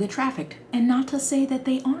where people get trafficked, and not to say that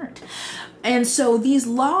they aren't. And so these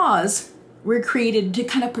laws were created to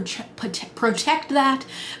kind of protect that,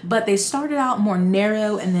 but they started out more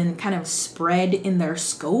narrow and then kind of spread in their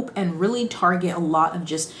scope and really target a lot of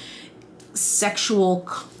just sexual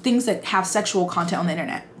things that have sexual content on the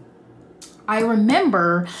internet. I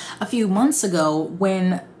remember a few months ago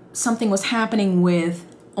when something was happening with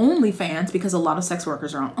OnlyFans, because a lot of sex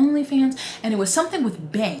workers are on OnlyFans, and it was something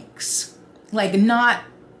with banks, like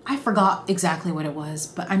I forgot exactly what it was,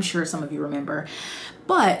 but I'm sure some of you remember.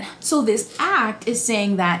 But so this act is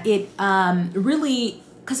saying that it really,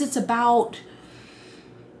 because it's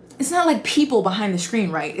not like people behind the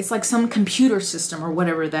screen, right? It's like some computer system or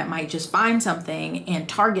whatever that might just find something and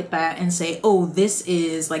target that and say, oh, this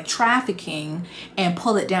is like trafficking, and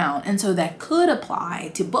pull it down. And so that could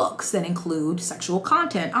apply to books that include sexual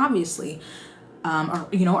content, obviously, or,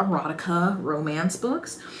 you know, erotica, romance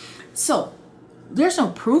books. So there's no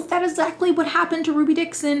proof that exactly what happened to Ruby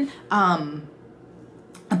Dixon,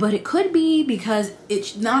 but it could be, because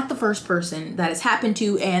it's not the first person that it's happened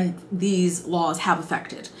to, and these laws have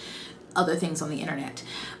affected other things on the internet.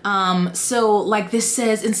 So like this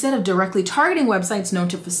says, instead of directly targeting websites known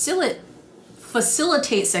to facilitate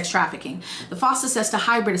sex trafficking, the FOSTA-SESTA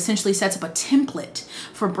hybrid essentially sets up a template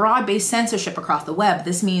for broad-based censorship across the web.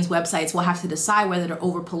 This means websites will have to decide whether to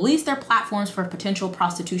over-police their platforms for potential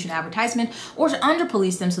prostitution advertisement or to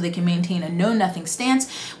under-police them so they can maintain a know-nothing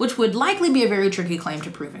stance, which would likely be a very tricky claim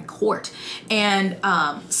to prove in court. And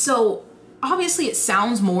so obviously it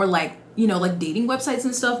sounds more like, you know, like dating websites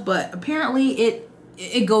and stuff, but apparently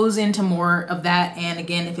it goes into more of that. And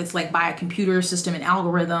again, if it's like by a computer system and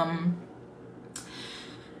algorithm,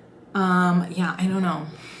 yeah, I don't know.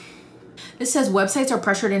 This says websites are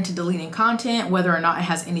pressured into deleting content, whether or not it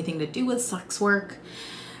has anything to do with sex work.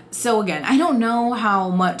 So again, I don't know how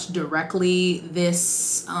much directly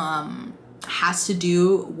this has to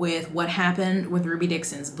do with what happened with Ruby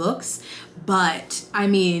Dixon's books, but I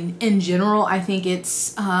mean, in general, I think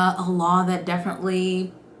it's a law that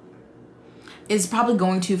definitely is probably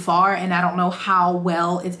going too far, and I don't know how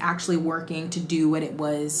well it's actually working to do what it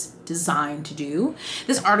was designed to do.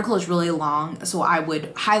 This article is really long, so I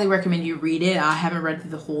would highly recommend you read it. I haven't read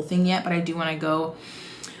through the whole thing yet, but I do want to go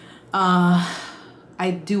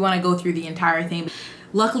through the entire thing.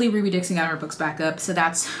 Luckily, Ruby Dixon got her books back up, so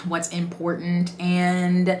that's what's important.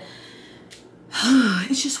 And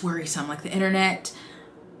it's just worrisome. Like, the internet,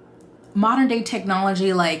 modern day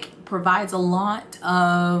technology, like, provides a lot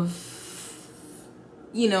of,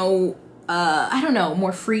 you know, I don't know,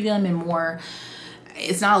 more freedom and more,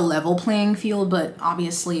 it's not a level playing field, but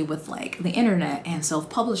obviously with like the internet and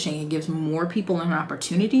self-publishing, it gives more people an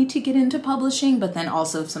opportunity to get into publishing. But then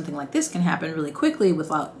also, if something like this can happen really quickly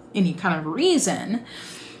without any kind of reason,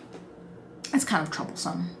 it's kind of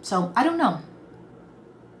troublesome. So I don't know.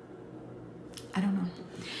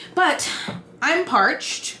 But I'm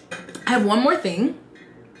parched. I have one more thing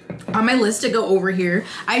on my list to go over here.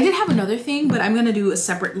 I did have another thing, but I'm gonna do a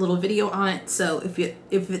separate little video on it. So if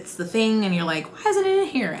it's the thing and you're like, why isn't it in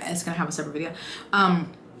here? It's gonna have a separate video. And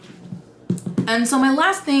so my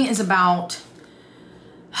last thing is about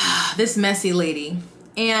this messy lady.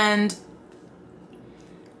 And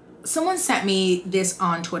someone sent me this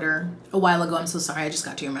on Twitter a while ago. I'm so sorry, I just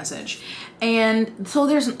got to your message. And so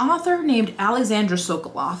there's an author named Alexandra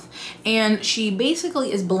Sokolov, and she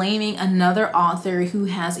basically is blaming another author who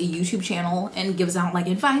has a YouTube channel and gives out like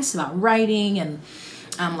advice about writing and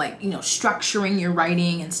like, you know, structuring your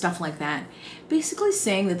writing and stuff like that. Basically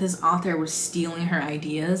saying that this author was stealing her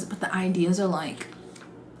ideas, but the ideas are like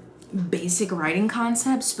basic writing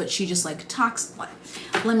concepts, but she just like talks.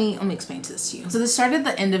 Let me explain this to you. So this started at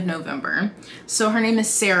the end of November. So her name is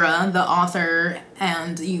Sarra, the author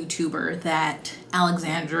and YouTuber that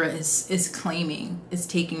Alexandra is claiming is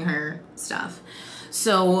taking her stuff.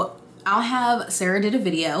 So Sarra did a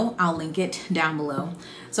video. I'll link it down below.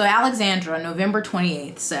 So Alexandra, November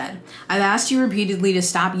 28th, said, "I've asked you repeatedly to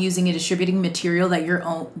stop using and distributing material that your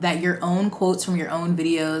own quotes from your own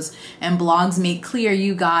videos and blogs make clear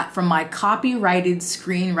you got from my copyrighted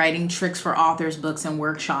screenwriting tricks for authors, books, and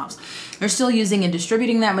workshops. You're still using and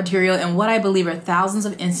distributing that material in what I believe are thousands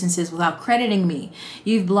of instances without crediting me.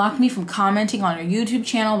 You've blocked me from commenting on your YouTube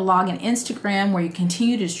channel, blog, and Instagram, where you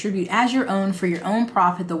continue to distribute as your own for your own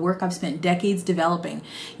profit the work I've spent decades developing.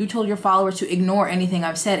 You told your followers to ignore anything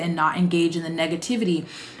I've said and not engage in the negativity,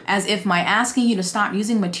 as if my asking you to stop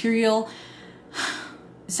using material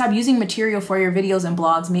for your videos and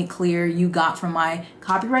blogs make clear you got from my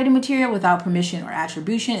copyrighted material without permission or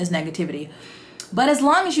attribution is negativity. But as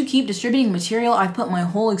long as you keep distributing material I've put my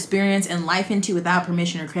whole experience and life into without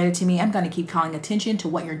permission or credit to me, I'm going to keep calling attention to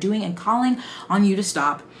what you're doing and calling on you to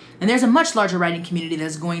stop. And there's a much larger writing community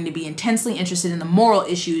that's going to be intensely interested in the moral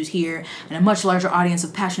issues here, and a much larger audience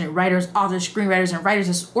of passionate writers, authors, screenwriters, and writers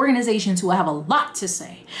as organizations who will have a lot to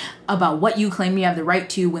say about what you claim you have the right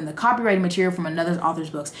to when the copyrighted material from another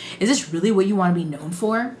author's books. Is this really what you want to be known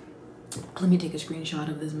for? Let me take a screenshot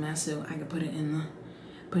of this mess so I can put it in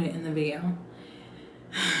the video.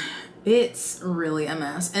 It's really a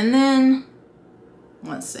mess. And then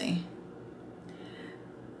let's see.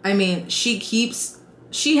 I mean,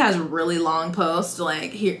 she has really long posts.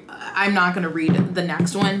 Like, here, I'm not going to read the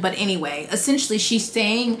next one, but anyway, essentially she's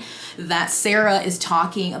saying that Sarra is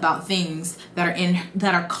talking about things that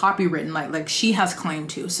are copywritten, like she has claim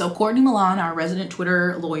to. So Courtney Milan, our resident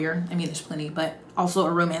Twitter lawyer, I mean there's plenty, but also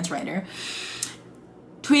a romance writer,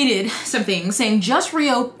 tweeted some things saying, just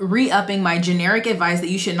re-upping my generic advice that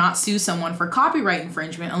you should not sue someone for copyright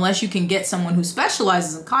infringement unless you can get someone who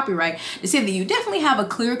specializes in copyright to say that you definitely have a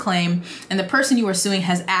clear claim and the person you are suing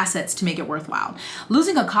has assets to make it worthwhile.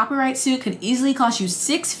 Losing a copyright suit could easily cost you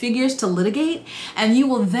 6 figures to litigate, and you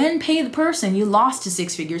will then pay the person you lost to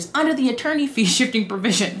 6 figures under the attorney fee shifting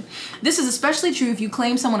provision. This is especially true if you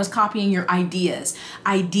claim someone is copying your ideas.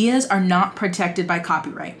 Ideas are not protected by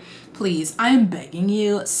copyright. Please, I am begging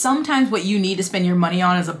you, sometimes what you need to spend your money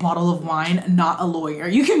on is a bottle of wine, not a lawyer.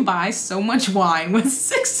 You can buy so much wine with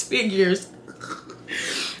 6 figures.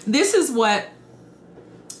 This is what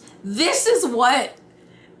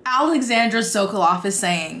Alexandra Sokolov is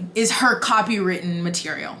saying is her copywritten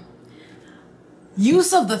material.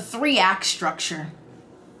 Use of the 3-act structure.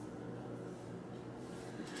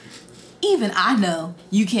 Even I know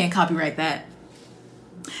you can't copyright that.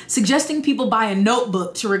 Suggesting people buy a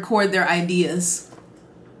notebook to record their ideas.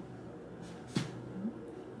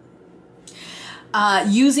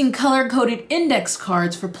 Using color-coded index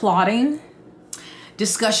cards for plotting.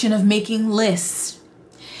 Discussion of making lists.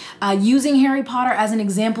 Using Harry Potter as an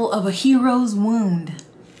example of a hero's wound.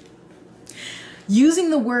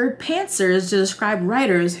 Using the word pantsers to describe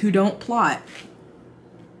writers who don't plot.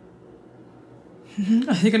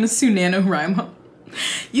 Are they gonna sue NaNoWriMo?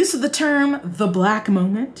 Use of the term the black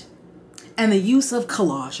moment, and the use of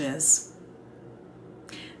collages.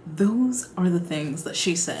 Those are the things that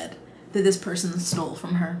she said that this person stole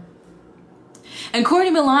from her. And Courtney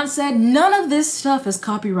Milan said none of this stuff is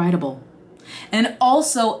copyrightable. And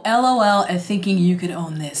also LOL at thinking you could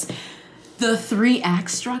own this. The 3-act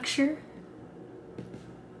structure?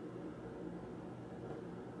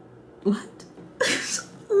 What?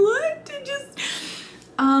 What?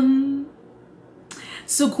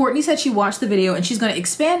 So Courtney said she watched the video and she's going to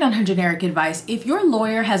expand on her generic advice. If your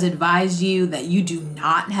lawyer has advised you that you do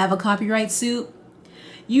not have a copyright suit,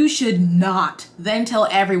 you should not then tell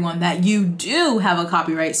everyone that you do have a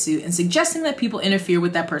copyright suit and suggesting that people interfere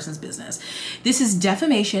with that person's business. This is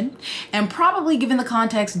defamation, and probably, given the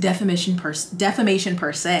context, defamation per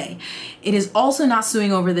se. It is also not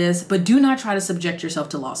suing over this, but do not try to subject yourself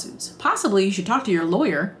to lawsuits. Possibly you should talk to your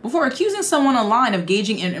lawyer before accusing someone online of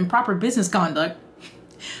engaging in improper business conduct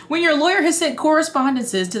when your lawyer has sent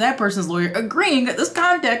correspondences to that person's lawyer agreeing that this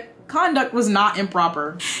conduct was not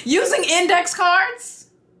improper. Using index cards?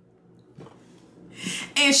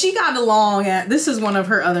 And she got along this is one of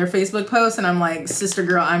her other Facebook posts, and I'm like, sister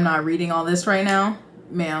girl, I'm not reading all this right now.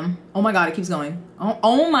 Ma'am. Oh my God, it keeps going.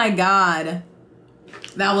 Oh my God.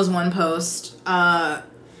 That was one post.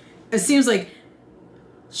 It seems like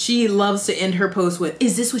she loves to end her post with,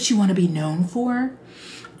 is this what you want to be known for?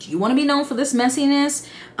 Do you want to be known for this messiness?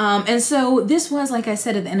 And so this was, like I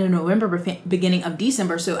said, at the end of November, beginning of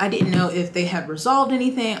December. So I didn't know if they had resolved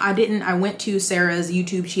anything. I went to Sarah's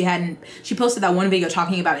YouTube. She posted that one video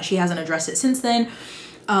talking about it. She hasn't addressed it since then.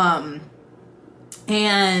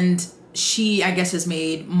 And she, I guess, has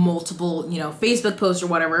made multiple, Facebook posts or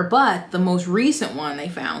whatever. But the most recent one they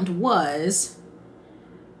found was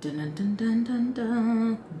December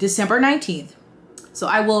 19th. So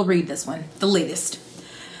I will read this one, the latest.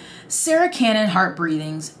 Sarah Cannon, Heart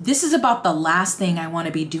Breathings. This is about the last thing I want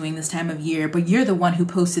to be doing this time of year, but you're the one who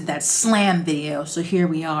posted that slam video, so here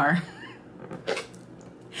we are.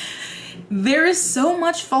 There is so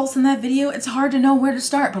much false in that video, it's hard to know where to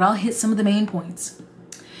start, but I'll hit some of the main points.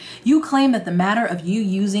 You claim that the matter of you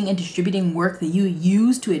using and distributing work that you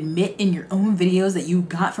use to admit in your own videos that you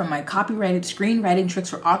got from my copyrighted screenwriting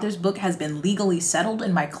tricks for authors book has been legally settled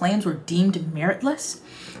and my claims were deemed meritless.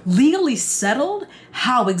 Legally settled?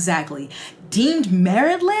 How exactly? Deemed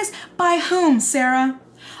meritless? By whom, Sarah?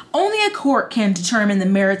 Only a court can determine the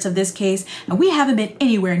merits of this case, and we haven't been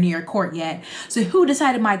anywhere near a court yet. So who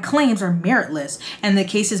decided my claims are meritless and the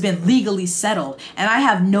case has been legally settled and I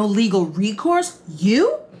have no legal recourse?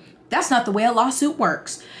 You? That's not the way a lawsuit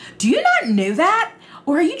works. Do you not know that?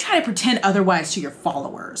 Or are you trying to pretend otherwise to your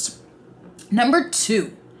followers? Number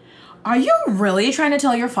 2. Are you really trying to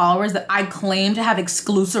tell your followers that I claim to have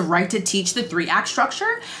exclusive right to teach the 3-act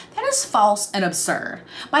structure? That is false and absurd.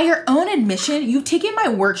 By your own admission, you've taken my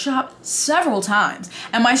workshop several times,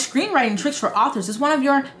 and my screenwriting tricks for authors is one of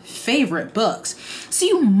your favorite books. So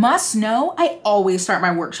you must know I always start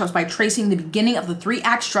my workshops by tracing the beginning of the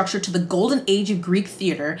 3-act structure to the golden age of Greek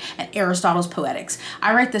theater and Aristotle's Poetics.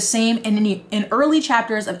 I write the same in early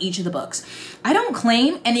chapters of each of the books. I don't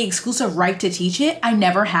claim any exclusive right to teach it. I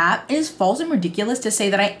never have. It is false and ridiculous to say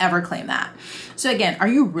that I ever claim that. So again, are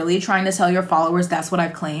you really trying to tell your followers that's what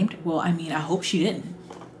I've claimed? Well, I mean, I hope she didn't.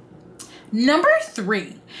 Number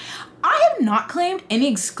 3, I have not claimed any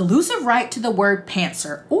exclusive right to the word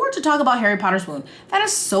pantser or to talk about Harry Potter's wound. That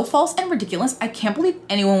is so false and ridiculous. I can't believe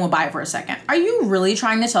anyone would buy it for a second. Are you really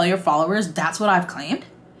trying to tell your followers that's what I've claimed?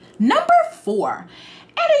 Number 4,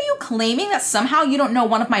 and are you claiming that somehow you don't know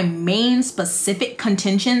one of my main specific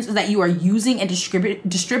contentions is that you are using and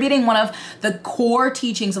distributing one of the core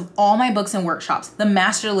teachings of all my books and workshops, the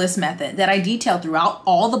master list method that I detail throughout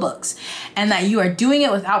all the books, and that you are doing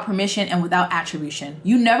it without permission and without attribution?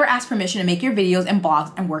 You never ask permission to make your videos and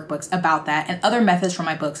blogs and workbooks about that and other methods from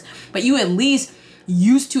my books, but you at least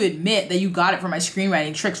used to admit that you got it from my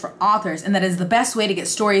screenwriting tricks for authors and that is the best way to get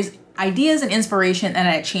stories, ideas, and inspiration and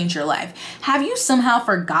that it changed your life. Have you somehow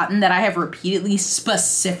forgotten that I have repeatedly,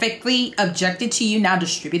 specifically objected to you now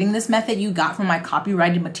distributing this method you got from my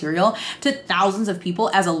copyrighted material to thousands of people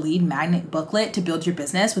as a lead magnet booklet to build your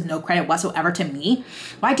business with no credit whatsoever to me?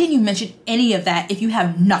 Why didn't you mention any of that if you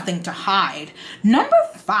have nothing to hide? Number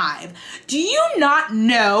 5, do you not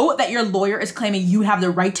know that your lawyer is claiming you have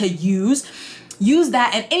the right to use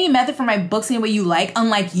that and any method for my books any way you like?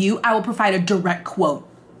 Unlike you, I will provide a direct quote.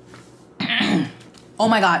 Oh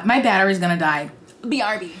my God, my battery's gonna die.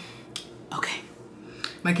 BRB. Okay.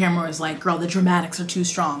 My camera is like, girl, the dramatics are too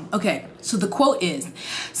strong. Okay, so the quote is,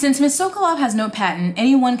 since Ms. Sokolov has no patent,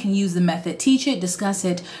 anyone can use the method, teach it, discuss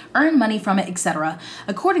it, earn money from it, etc.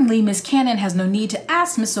 Accordingly, Ms. Cannon has no need to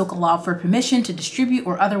ask Ms. Sokolov for permission to distribute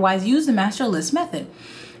or otherwise use the master list method.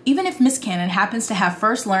 Even if Ms. Cannon happens to have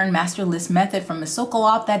first learned master list method from Ms.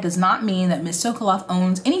 Sokolov, that does not mean that Ms. Sokolov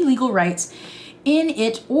owns any legal rights in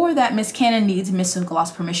it or that Ms. Cannon needs Ms.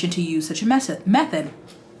 Sokolov's permission to use such a method.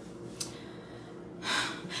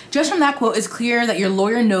 Just from that quote, it's clear that your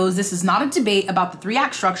lawyer knows this is not a debate about the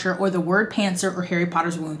 3-act structure or the word pantser or Harry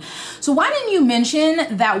Potter's wound. So why didn't you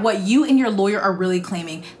mention that what you and your lawyer are really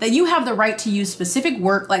claiming, that you have the right to use specific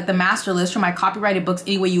work like the master list from my copyrighted books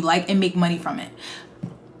any way you like and make money from it?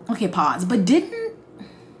 Okay, pause. But didn't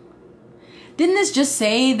this just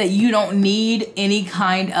say that you don't need any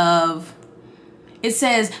kind of... It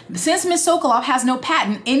says, since Ms. Sokolov has no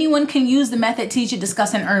patent, anyone can use the method, teach it,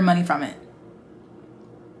 discuss, and earn money from it.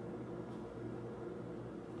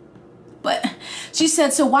 But she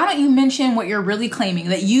said, so why don't you mention what you're really claiming,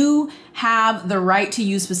 that you have the right to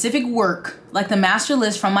use specific work, like the master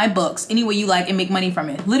list from my books, any way you like and make money from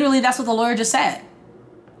it. Literally, that's what the lawyer just said.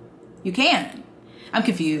 You can. I'm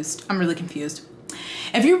confused. I'm really confused.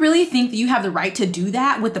 If you really think that you have the right to do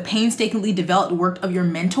that with the painstakingly developed work of your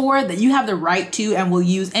mentor, that you have the right to and will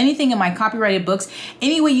use anything in my copyrighted books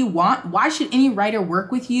any way you want, why should any writer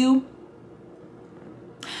work with you?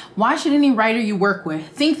 Why should any writer you work with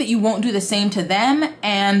think that you won't do the same to them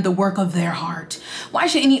and the work of their heart? Why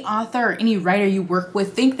should any author or any writer you work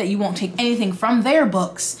with think that you won't take anything from their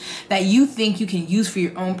books that you think you can use for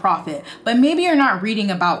your own profit? But maybe you're not reading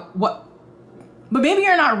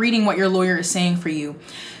what your lawyer is saying for you.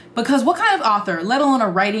 Because what kind of author, let alone a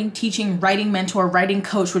writing, teaching, writing mentor, writing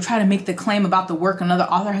coach, would try to make the claim about the work another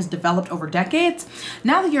author has developed over decades?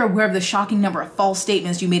 Now that you're aware of the shocking number of false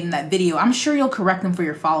statements you made in that video, I'm sure you'll correct them for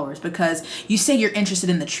your followers because you say you're interested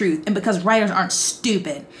in the truth and because writers aren't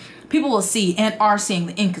stupid. People will see and are seeing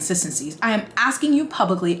the inconsistencies. I am asking you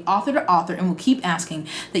publicly, author to author, and will keep asking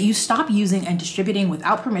that you stop using and distributing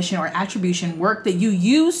without permission or attribution work that you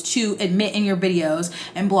used to admit in your videos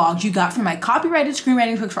and blogs you got from my copyrighted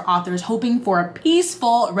screenwriting tricks for authors, hoping for a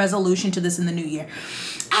peaceful resolution to this in the new year.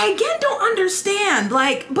 I again don't understand,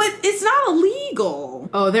 but it's not illegal.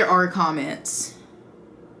 Oh, there are comments.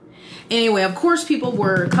 Anyway, of course, people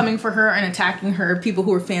were coming for her and attacking her, people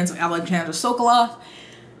who were fans of Alexandra Sokolov.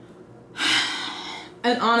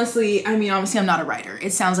 And honestly, obviously I'm not a writer.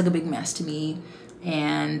 It sounds like a big mess to me.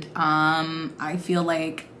 And I feel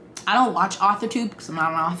like I don't watch AuthorTube because I'm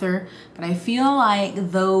not an author, but I feel like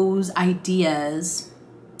those ideas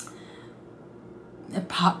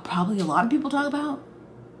probably a lot of people talk about.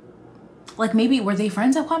 Like maybe were they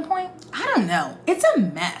friends at one point? I don't know. It's a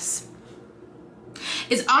mess.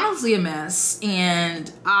 It's honestly a mess,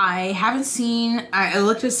 and I haven't seen, I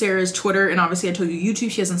looked at Sarah's Twitter, and obviously I told you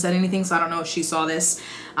YouTube, she hasn't said anything, so I don't know if she saw this,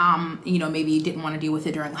 you know, maybe didn't want to deal with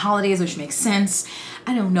it during the holidays, which makes sense.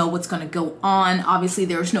 I don't know what's going to go on. Obviously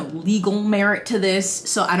there's no legal merit to this,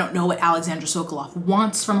 so I don't know what Alexandra Sokolov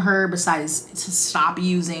wants from her besides to stop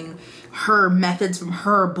using her methods from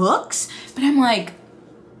her books. But I'm like,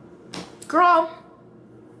 girl,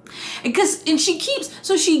 and she keeps,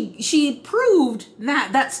 so she proved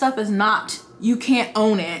that that stuff is not, you can't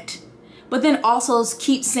own it, but then also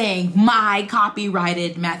keeps saying my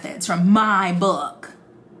copyrighted methods from my book.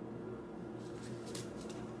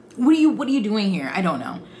 What are you doing here? I don't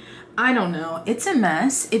know. It's a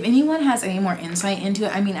mess. If anyone has any more insight into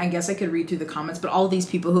it, I mean, I guess I could read through the comments, but all of these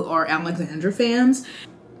people who are Alexandra fans,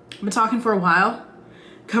 I've been talking for a while,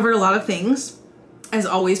 covered a lot of things. As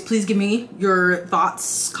always, please give me your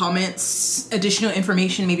thoughts, comments, additional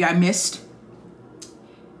information maybe I missed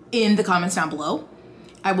in the comments down below.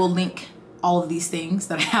 I will link all of these things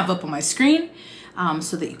that I have up on my screen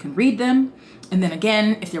so that you can read them. And then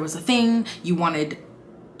again, if there was a thing you wanted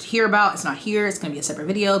to hear about, it's not here. It's gonna be a separate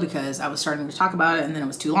video because I was starting to talk about it and then it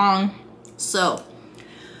was too long. So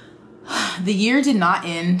the year did not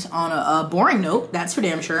end on a boring note, that's for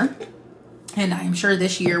damn sure. And I'm sure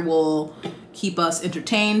this year will keep us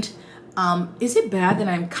entertained. Is it bad that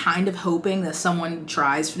I'm kind of hoping that someone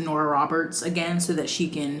tries Nora Roberts again so that she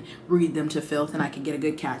can read them to filth and I can get a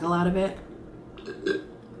good cackle out of it?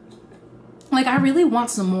 Like, I really want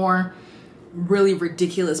some more really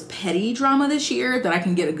ridiculous petty drama this year that I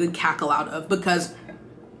can get a good cackle out of, because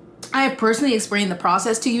I have personally explained the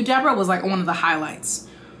process to you, Deborah, was like one of the highlights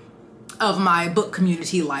of my book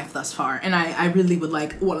community life thus far, and I really would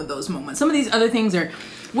like one of those moments. Some of these other things are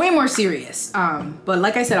way more serious, but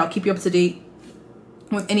like I said, I'll keep you up to date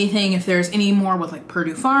with anything if there's any more with like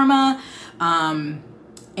Purdue Pharma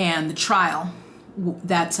and the trial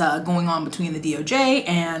that's going on between the DOJ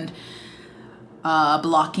and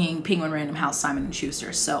blocking Penguin Random House, Simon &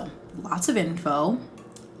 Schuster. So lots of info.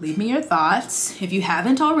 Leave me your thoughts. If you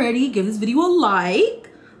haven't already, give this video a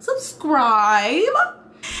like, subscribe.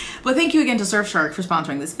 But thank you again to Surfshark for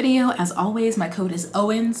sponsoring this video. As always, my code is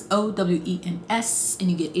Owens, O-W-E-N-S,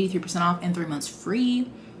 and you get 83% off and 3 months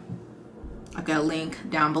free. I've got a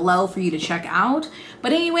link down below for you to check out.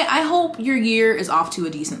 But anyway, I hope your year is off to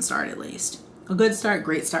a decent start at least. A good start,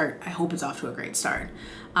 great start. I hope it's off to a great start.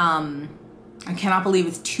 I cannot believe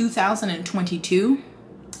it's 2022.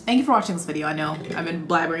 Thank you for watching this video. I know I've been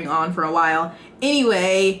blabbering on for a while.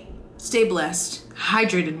 Anyway, stay blessed,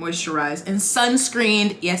 hydrated, moisturized, and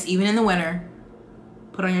sunscreened. Yes, even in the winter,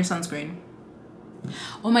 put on your sunscreen.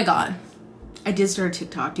 Oh my God, I did start a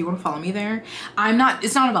TikTok. Do you want to follow me there?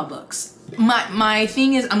 It's not about books. My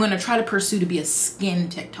thing is I'm going to try to pursue to be a skin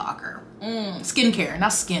TikToker. Skincare,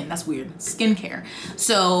 not skin, that's weird. Skincare.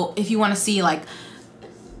 So if you want to see like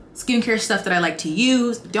skincare stuff that I like to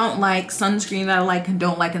use, don't like, sunscreen that I like and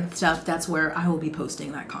don't like and stuff, that's where I will be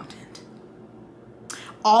posting that content.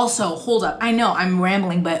 Also, hold up, I know I'm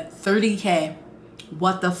rambling, but 30K,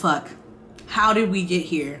 what the fuck? How did we get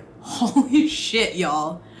here? Holy shit,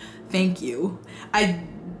 y'all. Thank you.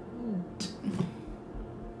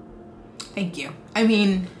 Thank you. I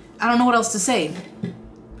mean, I don't know what else to say,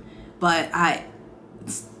 but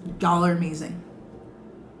y'all are amazing.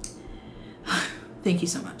 Thank you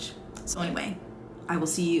so much. So anyway, I will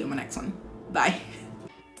see you in my next one. Bye.